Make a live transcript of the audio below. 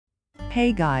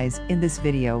Hey guys, in this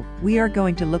video, we are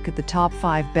going to look at the top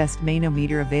 5 best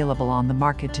manometer available on the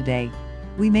market today.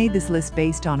 We made this list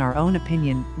based on our own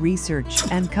opinion,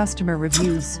 research, and customer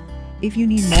reviews. If you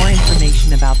need more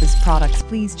information about this product,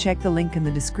 please check the link in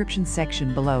the description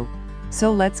section below.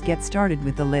 So let's get started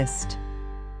with the list.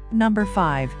 Number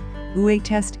 5. UA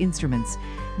Test Instruments.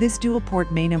 This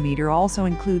dual-port manometer also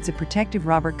includes a protective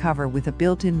rubber cover with a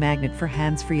built-in magnet for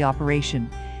hands-free operation.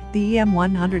 The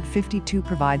EM152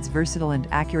 provides versatile and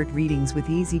accurate readings with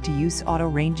easy-to-use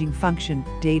auto-ranging function,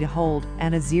 data hold,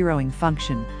 and a zeroing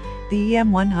function. The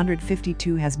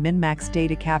EM152 has min-max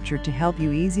data capture to help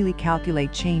you easily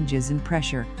calculate changes in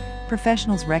pressure.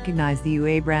 Professionals recognize the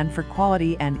UA brand for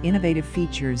quality and innovative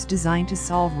features designed to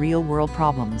solve real-world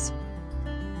problems.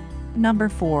 Number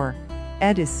 4.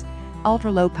 Ehdis.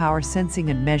 Ultra-low power sensing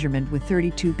and measurement with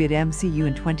 32-bit MCU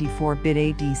and 24-bit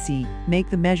ADC make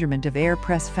the measurement of air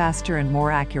press faster and more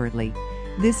accurately.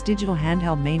 This digital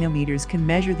handheld manometers can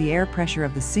measure the air pressure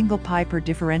of the single pipe or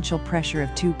differential pressure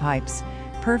of 2 pipes.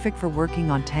 Perfect for working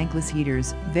on tankless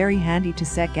heaters, very handy to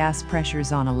set gas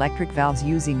pressures on electric valves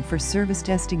using for service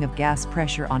testing of gas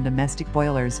pressure on domestic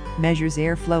boilers, measures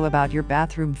airflow about your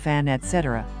bathroom fan,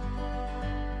 etc.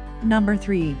 Number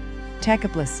 3.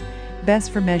 TEKCOPLUS.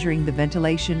 Best for measuring the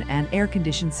ventilation and air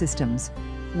condition systems.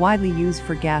 Widely used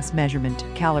for gas measurement,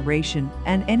 calibration,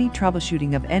 and any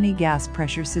troubleshooting of any gas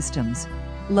pressure systems.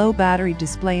 Low battery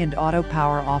display and auto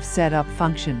power off setup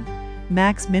function.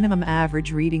 Max minimum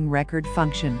average reading record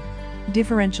function.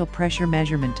 Differential pressure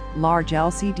measurement, large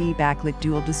LCD backlit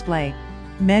dual display.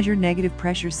 Measure negative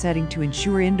pressure setting to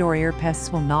ensure indoor air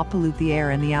pests will not pollute the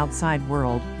air in the outside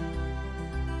world.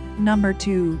 Number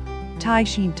 2.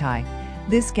 Hti-Xintai.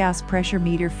 This gas pressure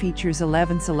meter features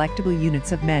 11 selectable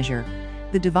units of measure.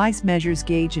 The device measures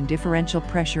gauge and differential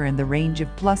pressure in the range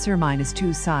of plus or minus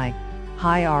 2 psi.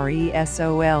 High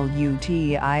RESOLUTION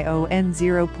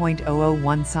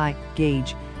 0.001 psi.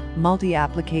 Gauge.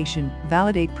 Multi-application.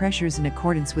 Validate pressures in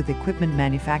accordance with equipment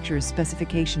manufacturer's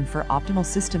specification for optimal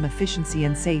system efficiency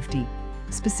and safety.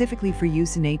 Specifically for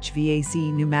use in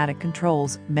HVAC, pneumatic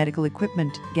controls, medical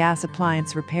equipment, gas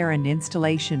appliance repair and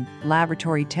installation,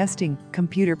 laboratory testing,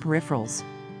 computer peripherals.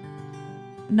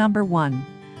 Number 1.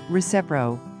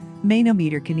 RISEPRO.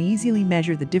 Manometer can easily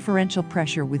measure the differential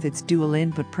pressure with its dual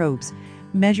input probes.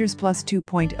 Measures plus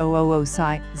 2.000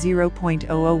 psi,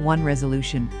 0.001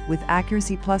 resolution, with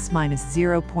accuracy plus minus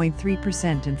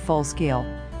 0.3% and full scale.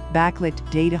 Backlit,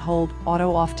 data hold,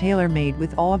 auto-off, tailor-made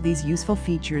with all of these useful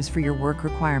features for your work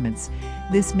requirements.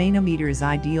 This manometer is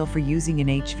ideal for using in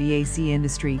HVAC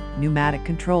industry, pneumatic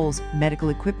controls, medical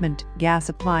equipment, gas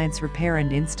appliance repair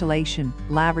and installation,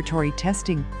 laboratory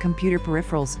testing, computer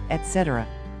peripherals, etc.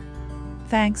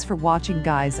 Thanks for watching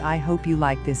guys, I hope you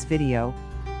liked this video.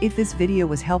 If this video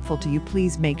was helpful to you,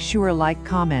 please make sure like,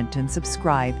 comment and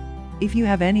subscribe. If you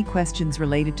have any questions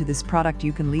related to this product,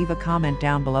 you can leave a comment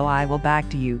down below. I will back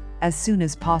to you as soon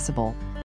as possible.